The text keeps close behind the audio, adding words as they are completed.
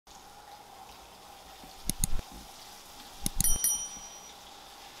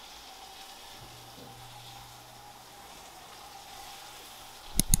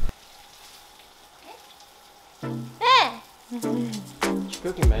What you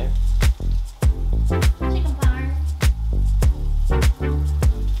cooking, babe? Chicken parm.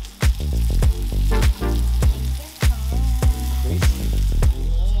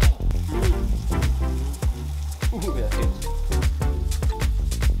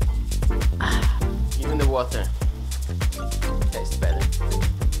 Even the water tastes better.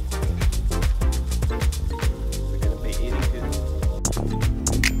 We're gonna be eating good.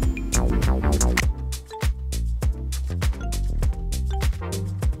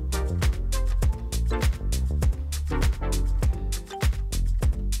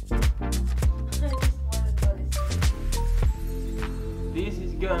 This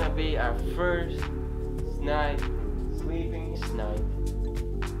is gonna be our first night sleeping night.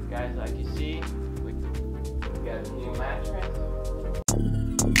 Guys, like you see, we got a new mattress.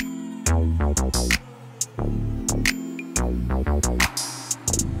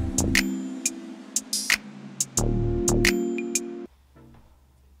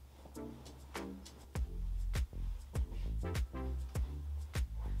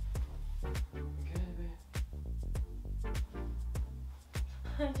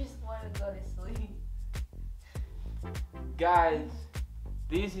 I just want to go to sleep. Guys,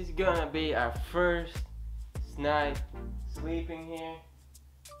 this is gonna be our first night sleeping here.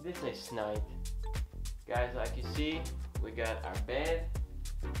 This is night. Guys, like you see, we got our bed.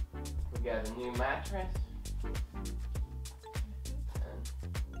 We got a new mattress. And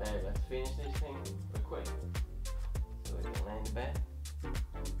babe, let's finish this thing real quick. So we can lay in the bed.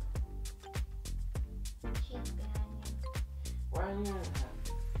 She's behind you. Why are you in the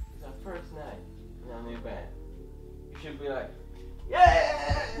house? It's our first night in our new bed. You should be like,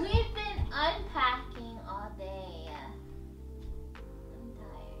 yeah! We've been unpacking all day. I'm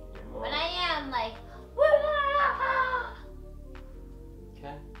tired. But I am like,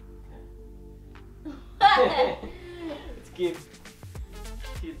 Okay. Okay. Let's keep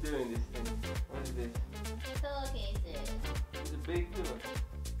doing this thing. What is this? pillowcases. It's a big pillow.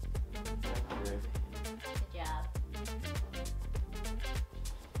 That's good. Good job.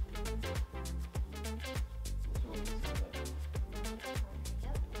 Which one is that?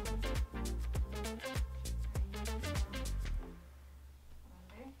 Yep.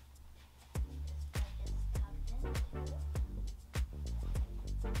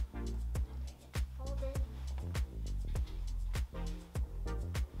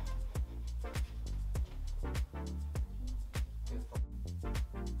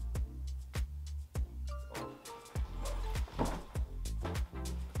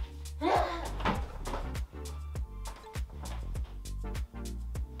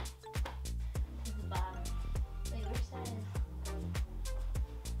 To the bottom. Wait, which side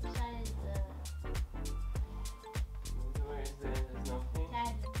is the Where is there's no thing?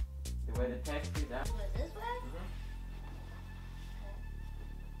 tag? The way the text is out. What, this way?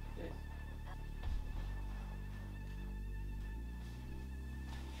 This.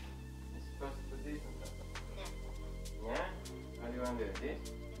 You're supposed to put this on top. Yeah. Yeah? How do you want to do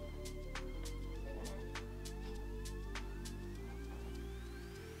this?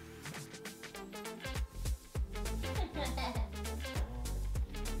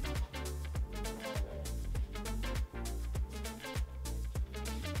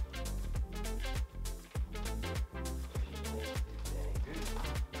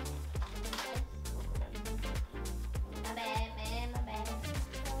 My bad, man, my bad.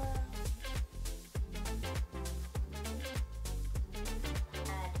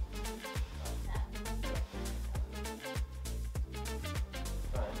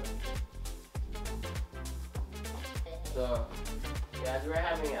 So, guys, we're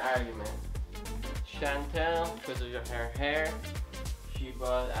having an argument. Chontelle, because of her hair, she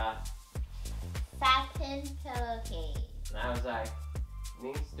bought a, Satin pillowcase. and I was like,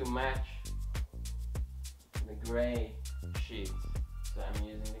 needs to match the gray sheets. So I'm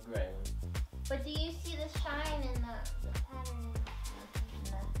using the gray one. But do you see the shine in the pattern?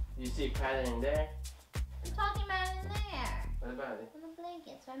 You see pattern in there? I'm talking about in there. What about it? On the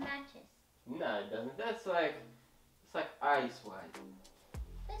blanket, so it matches. No, it doesn't. That's like, it's like ice white.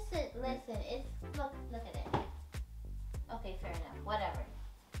 Listen, it's, look at it. Okay, fair enough, whatever.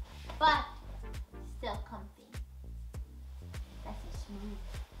 But, still comfy. That's smooth.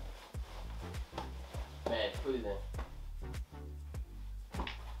 Man, put it in.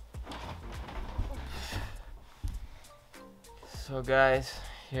 So guys,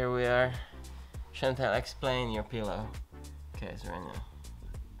 here we are. Chontelle, explain your pillow case right now.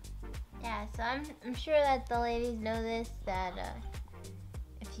 Yeah, so I'm sure that the ladies know this, that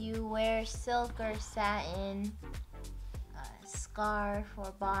if you wear silk or satin, scarf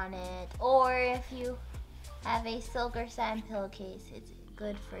or bonnet, or if you have a silver sand pillowcase. It's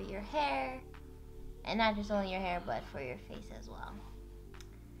good for your hair, and not just only your hair, but for your face as well.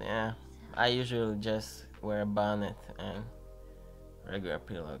 Yeah, I usually just wear a bonnet and regular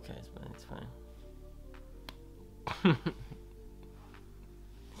pillowcase, but it's fine.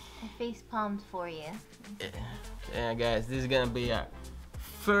 I face palmed for you. Yeah, guys, this is gonna be our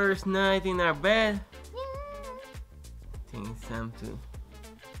first night in our bed. Yeah. I think it's time to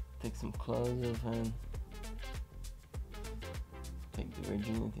take some clothes off and take the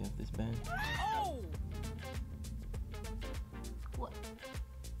virginity of this bed. What?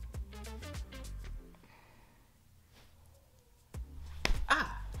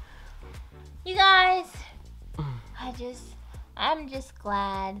 You guys, I'm just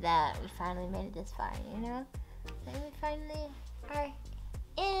glad that we finally made it this far, you know? That we finally are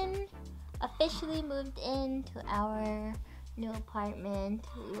officially moved into our new apartment.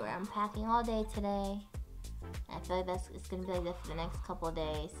 We were unpacking all day today. I feel like it's gonna be like this for the next couple of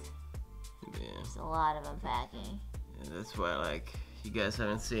days. Yeah. There's a lot of unpacking. Yeah, that's why, like, you guys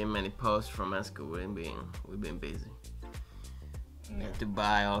haven't seen many posts from us because we've been busy. We had to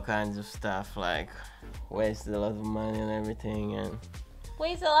buy all kinds of stuff, like wasted a lot of money and everything, and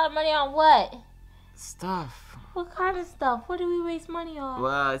Waste a lot of money on what? stuff. What kind of stuff? What do we waste money on?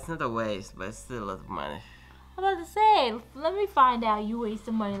 Well, it's not a waste, but it's still a lot of money. I'm about to say, let me find out you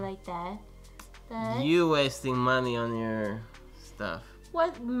wasting money like that. You wasting money on your stuff.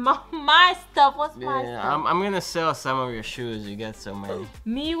 What my stuff? What's my Yeah, stuff? I'm gonna sell some of your shoes. You got so many.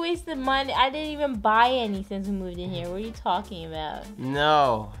 Me wasting money? I didn't even buy any since we moved in here. What are you talking about?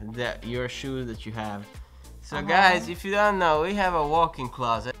 No, your shoes that you have. So guys, if you don't know, we have a walk-in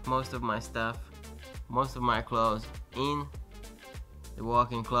closet. Most of my stuff, most of my clothes in the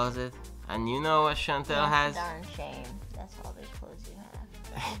walk-in closet. And you know what Chontelle has? Darn shame. That's all the clothes you have.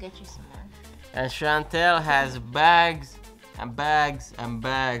 I'll get you some more. And Chontelle has bags and bags and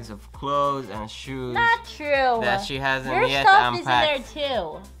bags of clothes and shoes. Not true. That she hasn't Your yet stuff unpacked. is in there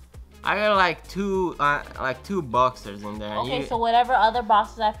too. I got like two boxers in there. Okay, so whatever other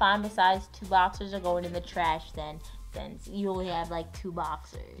boxes I find besides 2 boxers are going in the trash then. Since you only have like 2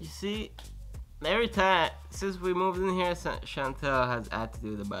 boxers. You see, every time since we moved in here, Chontelle has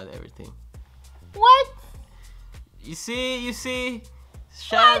attitude about everything. What? You see,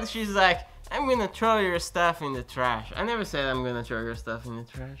 she's like, I'm gonna throw your stuff in the trash. I never said I'm gonna throw your stuff in the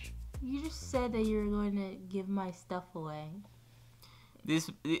trash. You just said that you were going to give my stuff away.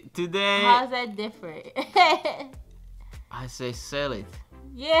 Today. How's that different? I say sell it.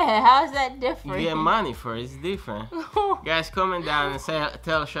 Yeah, how's that different? You get money for it. It's different. Guys, comment down and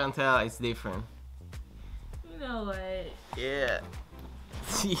tell Chontelle it's different. You know what? Yeah.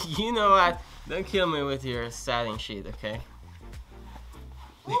 You know what? Don't kill me with your satin shit, okay?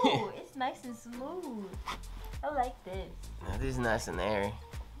 Ooh, it's nice and smooth. I like this. Now, this is nice and airy.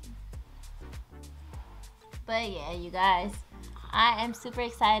 But yeah, you guys, I am super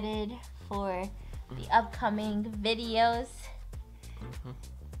excited for the upcoming videos.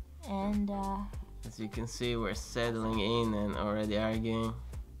 And as you can see, we're settling in and already arguing.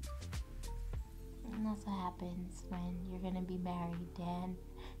 And that's what happens when you're gonna be married, Dan.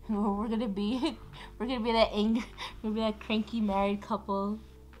 We're gonna be that cranky married couple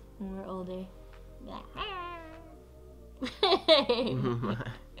when we're older.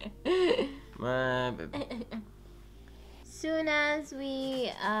 My baby. Soon as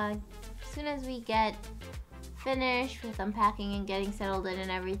we get finished with unpacking and getting settled in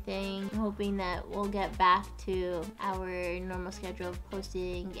and everything, I'm hoping that we'll get back to our normal schedule of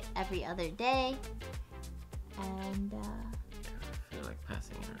posting every other day. And I feel like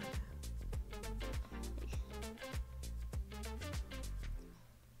passing it around.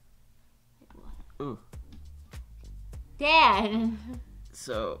 Ooh. Dan,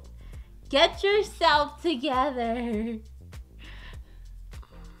 So, get yourself together.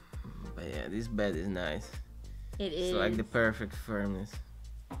 but yeah, this bed is nice. It is. It's like the perfect firmness.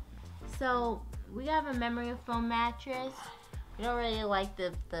 So we have a memory foam mattress. We don't really like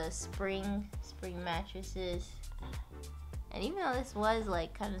the spring mattresses. And even though this was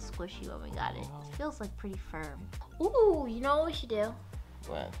like kind of squishy when we got it, it feels like pretty firm. Ooh, you know what we should do?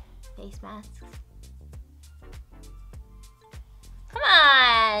 What? Face masks. Come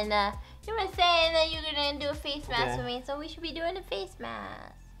on! You were saying that you're gonna do a face mask with me, so we should be doing a face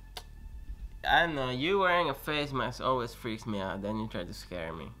mask. I don't know, you wearing a face mask always freaks me out, then you try to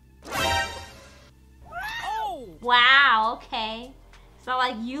scare me. Oh! Wow, okay. It's not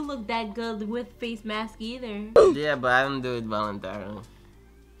like you look that good with face mask either. Yeah, but I don't do it voluntarily.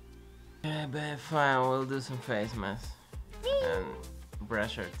 Yeah, but fine, we'll do some face masks. And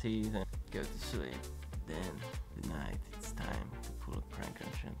brush our teeth and go to sleep. then tonight it's time to pull a prank on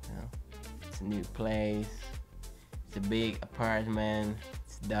Chontelle. It's a new place. It's a big apartment.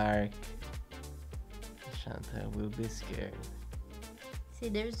 It's dark. Chontelle will be scared. See,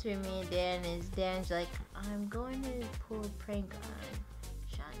 the difference between me and Dan is Dan's like, I'm going to pull a prank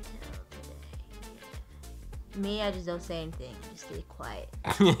on Chontelle today. Me, I just don't say anything. Just stay quiet.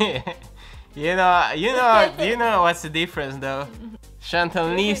 you know what's the difference though?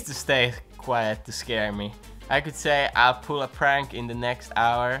 Chontelle needs to stay quiet to scare me. I could say I'll pull a prank in the next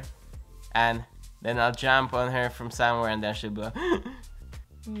hour, and then I'll jump on her from somewhere, and then she'll be like,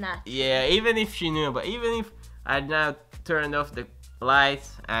 Not. yeah, even if she knew, but even if I now turned off the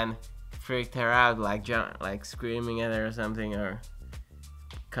lights and freaked her out, like screaming at her or something, or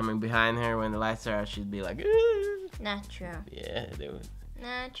coming behind her when the lights are out, she'd be like, Not true. yeah, they would.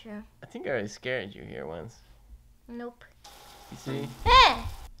 Not true. I think I already scared you here once. Nope. You see?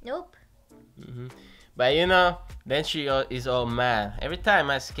 Nope. But then she is all mad. Every time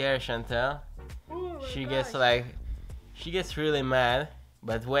I scare Chontelle, she gets really mad.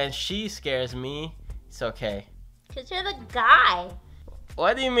 But when she scares me, it's okay. Cause you're the guy.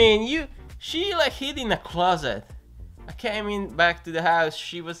 What do you mean? She like hid in a closet. I came in back to the house.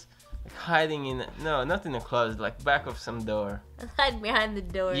 She was like hiding in not in a closet, like back of some door. I was hiding behind the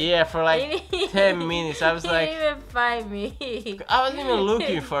door. Yeah, for like 10 minutes. I was like, you didn't even find me. I wasn't even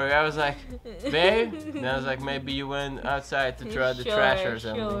looking for you. I was like, babe. And I was like, maybe you went outside to throw the trash or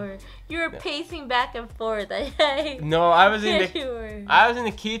something. Sure. You were pacing back and forth. No, I was in the Sure. I was in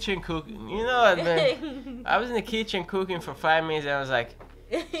the kitchen cooking. You know what, man? I was in the kitchen cooking for 5 minutes, and I was like,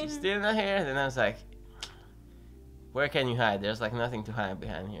 she's still not here. Then I was like, where can you hide? There's like nothing to hide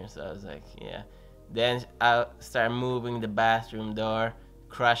behind here. So I was like, yeah. Then I started moving the bathroom door,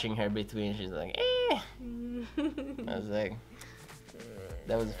 crushing her between. She's like, eh. I was like,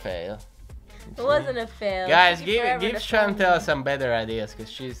 that was a fail. It wasn't a fail. Guys, give Chontelle some better ideas,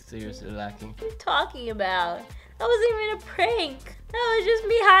 because she's seriously lacking. What are you talking about? That wasn't even a prank. That was just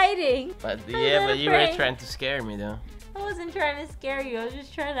me hiding. But yeah, but you were trying to scare me though. I wasn't trying to scare you. I was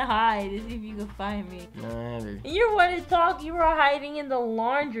just trying to hide to see if you could find me. No, baby. You wanted to talk. You were hiding in the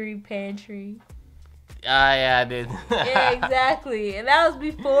laundry pantry. Ah, yeah, I did. Yeah, exactly. And that was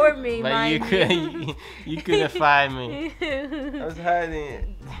before me, but you couldn't find me. I was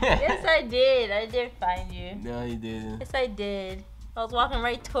hiding. Yes, I did. I did find you. No, you didn't. Yes, I did. I was walking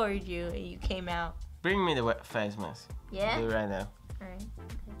right towards you, and you came out. Bring me the wet face mask. Yeah? Do it right now. Alright.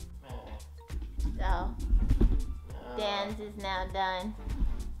 Okay. So, Dan's is now done.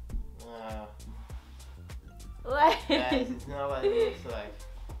 What? Guys, it's not what it looks like.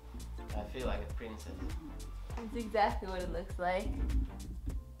 I feel like a princess. That's exactly what it looks like.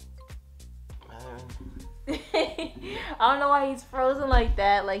 I don't know why he's frozen like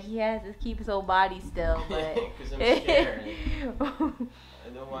that. Like he has to keep his whole body still, but. Because I'm scared. I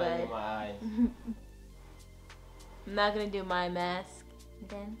don't want it in my eyes. I'm not gonna do my mask.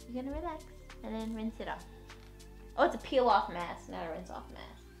 Then you're gonna relax and then rinse it off. Oh, it's a peel off mask, not a rinse off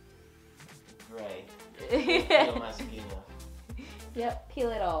mask. Great. Peel my skin off. Yep,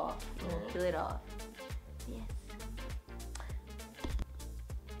 peel it off. Peel it off. Yes.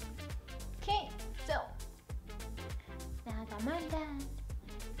 Okay, so now I got mine done.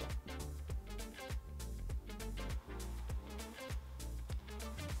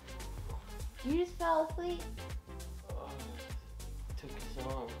 You just fell asleep? Oh, it took so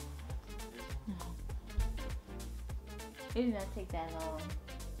long. It did not take that long.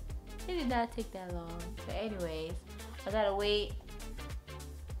 It did not take that long. But anyways, I gotta wait.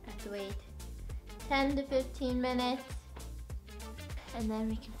 I have to wait 10 to 15 minutes. And then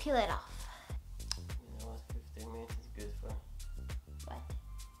we can peel it off. You know what 15 minutes is good for? What?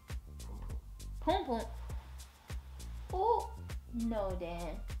 Pum Pum pum. Oh, no,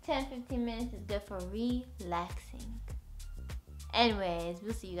 Dan. 10-15 minutes is good for relaxing. Anyways,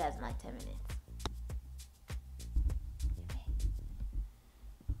 we'll see you guys in like 10 minutes.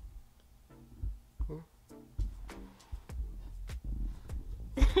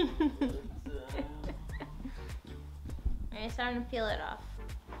 Alright, starting to peel it off.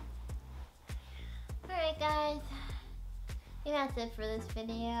 Alright guys, I think that's it for this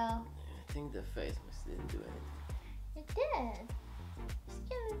video. I think the face mask didn't do anything. It did. Your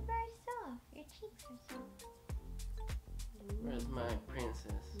skin is very soft. Your cheeks are soft. Where's my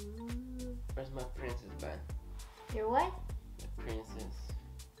princess? Where's my princess band? Your what? The princess.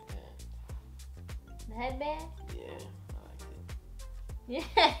 The headband? Yeah, I like it.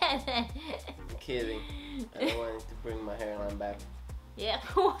 Yeah. I'm kidding. I don't want it to bring my hairline back. Yeah.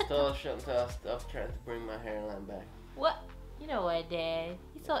 What? Tell Chontelle, stop trying to bring my hairline back. What? You know what, Dad?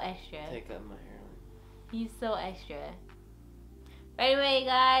 He's so extra. Take out my hairline. He's so extra. But anyway,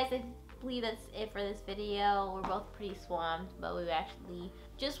 guys, I believe that's it for this video. We're both pretty swamped, but we actually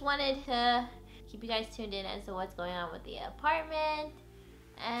just wanted to keep you guys tuned in as to what's going on with the apartment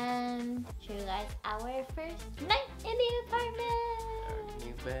and show you guys our first night in the apartment. Our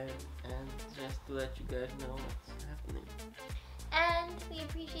new bed, and just to let you guys know what's happening. And we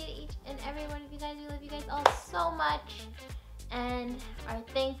appreciate each and every one of you guys. We love you guys all so much and are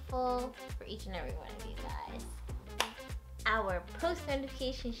thankful for each and every one of you guys. Our post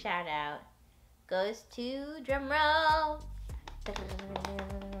notification shout out goes to drumroll.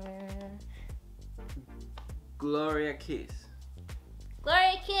 Gloria Kiss.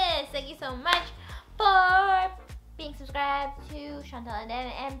 Gloria Kiss, thank you so much for being subscribed to Chontelle and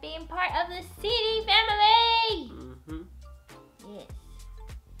Dan and being part of the CD family. Mm-hmm. Yes.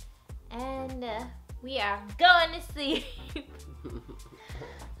 And we are going to sleep.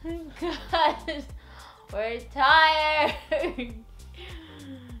 Because we're tired.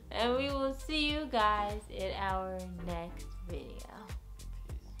 And we will see you guys in our next video.